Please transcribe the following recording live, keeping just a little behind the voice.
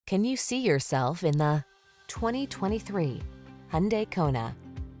Can you see yourself in the 2023 Hyundai Kona?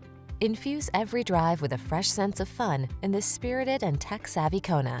 Infuse every drive with a fresh sense of fun in this spirited and tech-savvy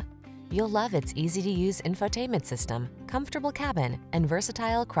Kona. You'll love its easy-to-use infotainment system, comfortable cabin, and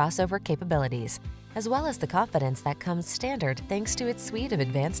versatile crossover capabilities, as well as the confidence that comes standard thanks to its suite of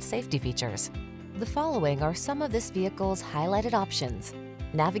advanced safety features. The following are some of this vehicle's highlighted options: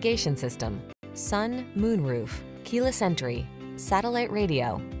 navigation system, sun, moonroof, keyless entry, satellite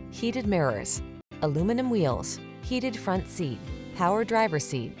radio, heated mirrors, aluminum wheels, heated front seat, power driver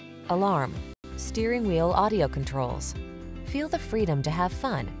seat, alarm, steering wheel audio controls. Feel the freedom to have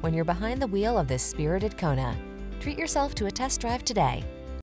fun when you're behind the wheel of this spirited Kona. Treat yourself to a test drive today.